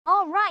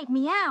right,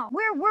 meow.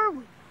 Where were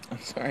we? I'm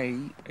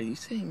sorry, are you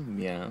saying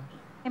meow?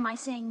 Am I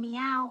saying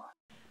meow?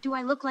 Do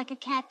I look like a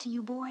cat to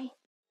you, boy?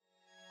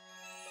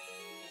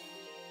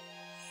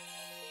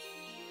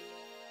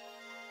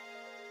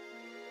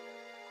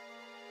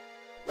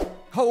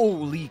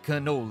 Holy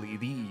cannoli,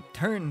 the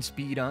turn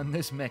speed on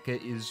this mecha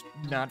is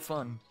not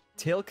fun.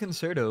 Tail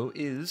Concerto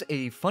is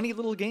a funny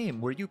little game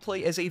where you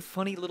play as a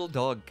funny little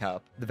dog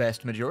cop. The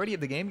vast majority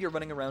of the game, you're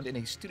running around in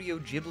a Studio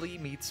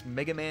Ghibli meets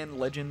Mega Man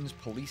Legends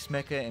police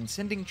mecha and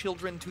sending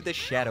children to the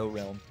Shadow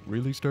Realm.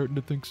 Really starting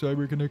to think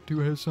CyberConnect 2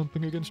 has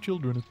something against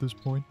children at this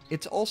point.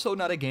 It's also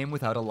not a game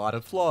without a lot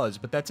of flaws,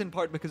 but that's in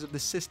part because of the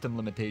system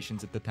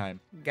limitations at the time.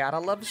 Gotta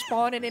love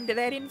spawning into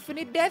that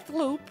infinite death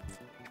loop.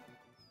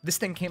 This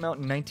thing came out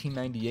in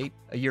 1998,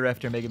 a year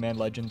after Mega Man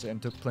Legends,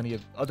 and took plenty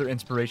of other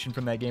inspiration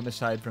from that game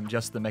aside from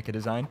just the mecha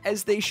design,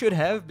 as they should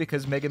have,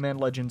 because Mega Man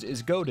Legends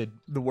is goated.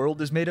 The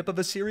world is made up of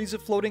a series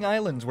of floating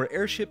islands where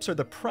airships are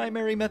the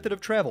primary method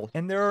of travel,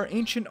 and there are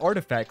ancient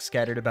artifacts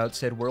scattered about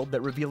said world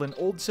that reveal an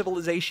old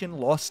civilization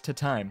lost to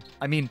time.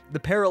 I mean, the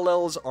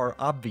parallels are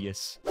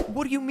obvious.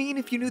 What do you mean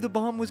if you knew the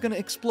bomb was gonna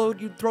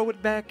explode, you'd throw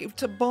it back?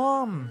 It's a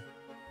bomb!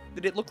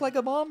 Did it look like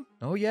a bomb?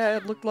 Oh yeah,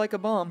 it looked like a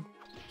bomb.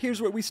 Here's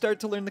where we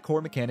start to learn the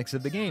core mechanics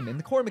of the game, and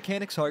the core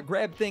mechanics are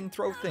grab thing,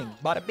 throw thing,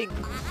 bada bing.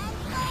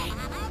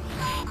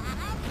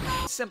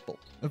 Simple.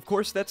 Of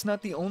course, that's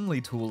not the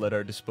only tool at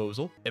our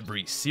disposal.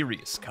 Every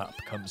serious cop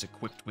comes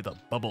equipped with a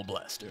bubble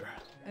blaster.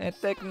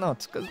 Take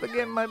notes, cause the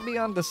game might be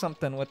onto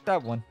something with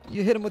that one.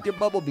 You hit them with your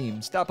bubble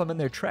beam, stop them in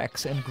their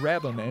tracks, and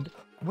grab them, and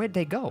where'd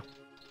they go?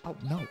 Oh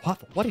no,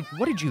 Waffle,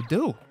 what did you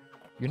do?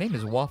 Your name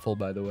is Waffle,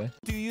 by the way.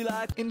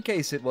 In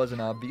case it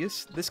wasn't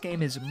obvious, this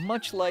game is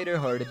much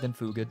lighter-hearted than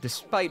Fuga,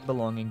 despite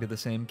belonging to the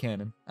same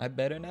canon. I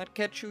better not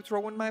catch you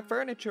throwing my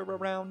furniture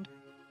around.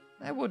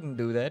 I wouldn't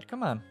do that,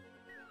 come on.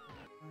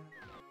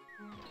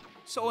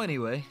 So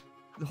anyway,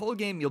 the whole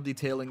game you'll be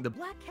tailing the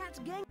Black Cat's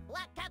Gang,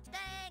 Black Cat's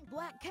Gang,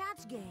 Black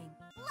Cat's Gang,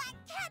 Black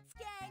Cat's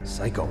Gang,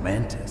 Psycho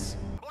Mantis,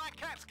 Black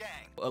Cat's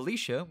Gang,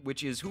 Alicia,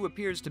 which is who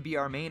appears to be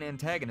our main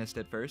antagonist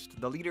at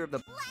first, the leader of the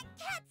Black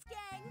Cat's Gang,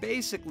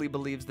 basically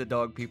believes the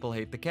dog people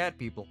hate the cat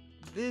people.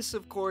 This,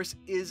 of course,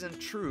 isn't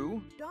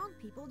true. Dog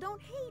people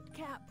don't hate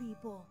cat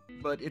people.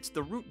 But it's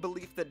the root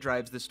belief that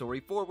drives the story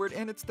forward,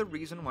 and it's the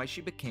reason why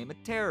she became a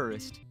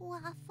terrorist.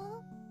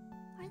 Waffle,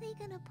 are they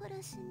gonna put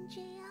us in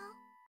jail?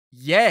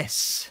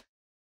 Yes!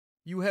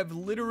 You have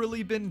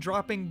literally been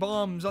dropping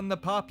bombs on the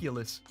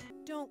populace.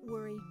 Don't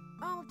worry,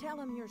 I'll tell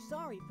them you're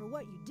sorry for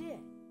what you did.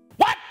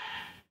 What?!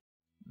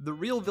 The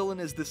real villain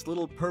is this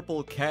little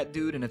purple cat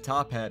dude in a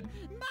top hat.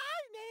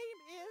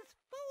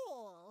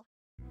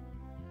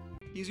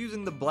 He's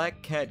using the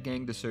Black Cat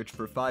Gang to search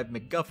for 5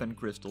 MacGuffin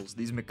crystals.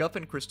 These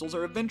MacGuffin crystals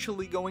are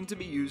eventually going to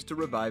be used to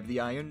revive the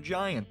Iron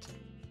Giant.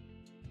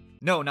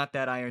 No, not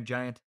that Iron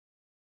Giant.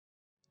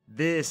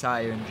 This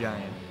Iron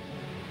Giant.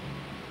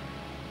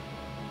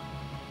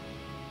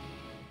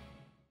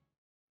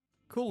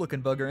 Cool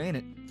looking bugger, ain't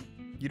it?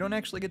 You don't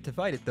actually get to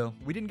fight it, though.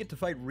 We didn't get to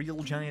fight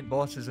real giant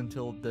bosses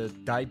until the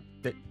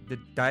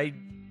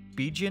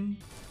Daibijin,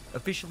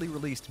 officially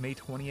released May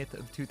 20th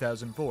of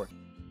 2004.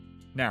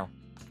 Now,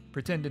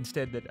 pretend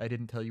instead that I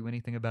didn't tell you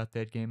anything about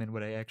that game, and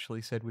what I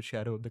actually said was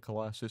Shadow of the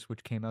Colossus,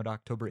 which came out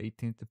October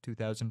 18th of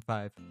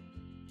 2005.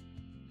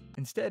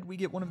 Instead, we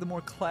get one of the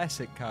more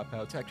classic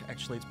cop-outs.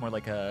 Actually, it's more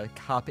like a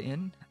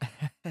cop-in,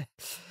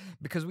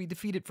 because we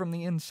defeat it from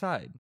the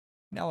inside.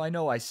 Now, I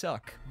know I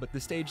suck, but the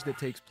stage that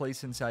takes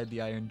place inside the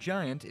Iron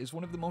Giant is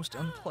one of the most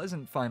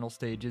unpleasant final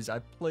stages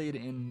I've played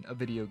in a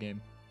video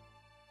game.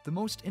 The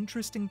most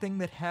interesting thing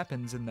that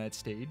happens in that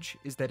stage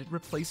is that it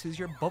replaces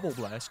your bubble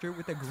blaster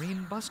with a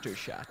green buster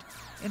shot,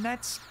 and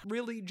that's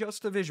really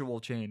just a visual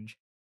change.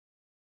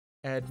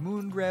 Add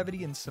moon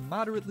gravity and some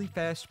moderately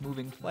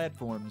fast-moving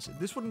platforms.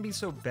 This wouldn't be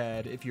so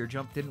bad if your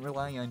jump didn't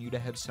rely on you to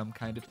have some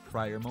kind of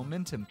prior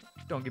momentum.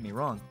 Don't get me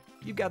wrong,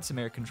 you've got some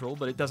air control,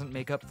 but it doesn't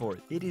make up for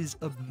it. It is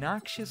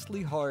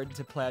obnoxiously hard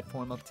to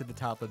platform up to the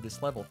top of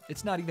this level.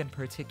 It's not even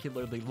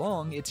particularly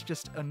long, it's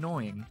just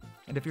annoying.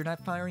 And if you're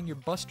not firing your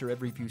buster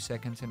every few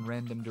seconds in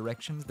random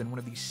directions, then one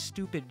of these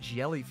stupid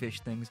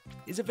jellyfish things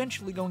is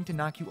eventually going to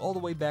knock you all the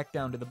way back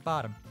down to the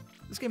bottom.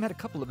 This game had a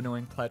couple of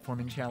annoying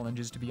platforming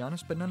challenges, to be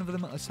honest, but none of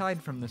them aside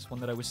from this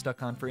one that I was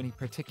stuck on for any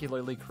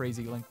particularly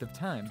crazy length of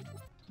time.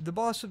 The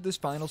boss of this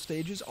final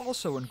stage is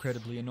also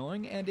incredibly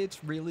annoying, and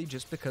it's really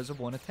just because of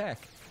one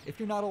attack. If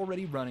you're not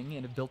already running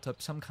and have built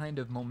up some kind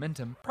of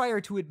momentum prior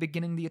to it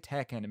beginning the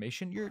attack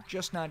animation, you're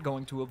just not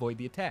going to avoid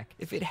the attack.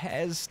 If it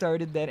has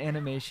started that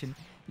animation,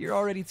 you're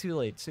already too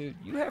late, so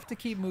you have to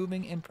keep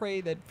moving and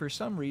pray that for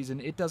some reason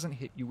it doesn't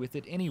hit you with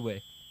it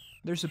anyway.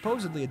 There's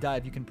supposedly a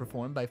dive you can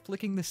perform by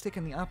flicking the stick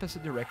in the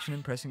opposite direction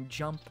and pressing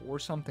jump or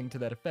something to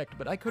that effect,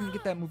 but I couldn't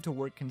get that move to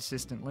work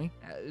consistently.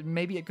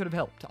 Maybe it could have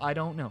helped, I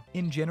don't know.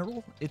 In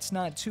general, it's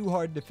not too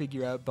hard to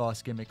figure out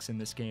boss gimmicks in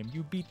this game.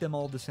 You beat them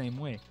all the same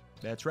way.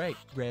 That's right,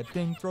 grab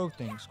thing, throw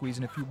thing, squeeze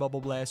in a few bubble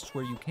blasts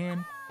where you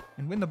can,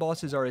 and when the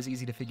bosses are as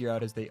easy to figure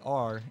out as they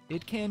are,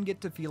 it can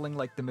get to feeling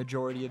like the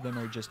majority of them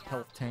are just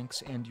health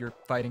tanks and you're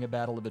fighting a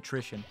battle of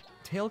attrition.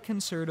 Tail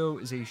Concerto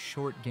is a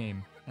short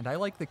game, and I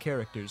like the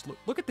characters.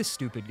 Look at this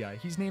stupid guy.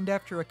 He's named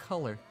after a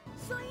color.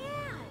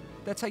 Cyan!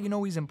 That's how you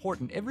know he's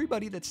important.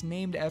 Everybody that's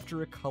named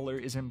after a color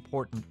is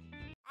important.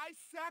 I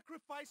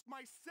sacrificed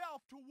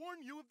myself to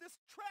warn you of this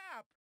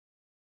trap!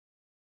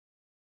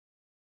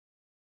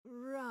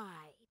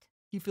 Right.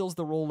 He fills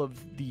the role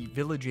of the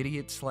village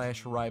idiot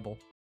 / rival.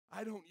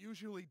 I don't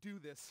usually do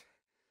this,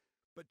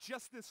 but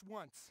just this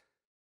once,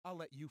 I'll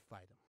let you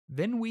fight him.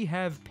 Then we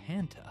have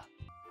Panta.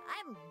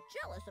 I'm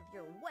jealous of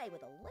your way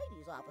with a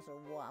ladies' officer,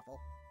 Waffle.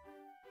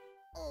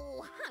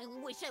 Oh, I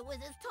wish I was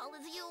as tall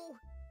as you.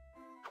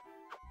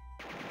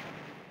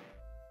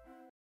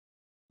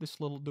 This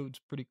little dude's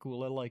pretty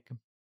cool, I like him.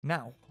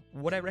 Now,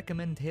 would I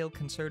recommend Tail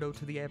Concerto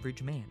to the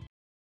average man?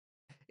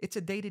 It's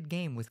a dated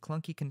game with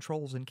clunky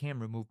controls and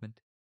camera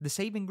movement. The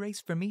saving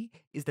grace for me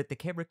is that the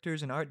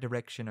characters and art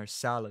direction are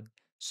solid,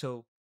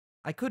 so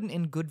I couldn't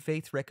in good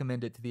faith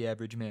recommend it to the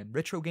average man.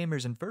 Retro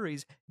gamers and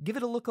furries, give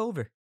it a look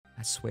over.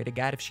 I swear to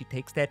God, if she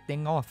takes that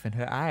thing off and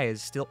her eye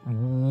is still...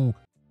 Ooh,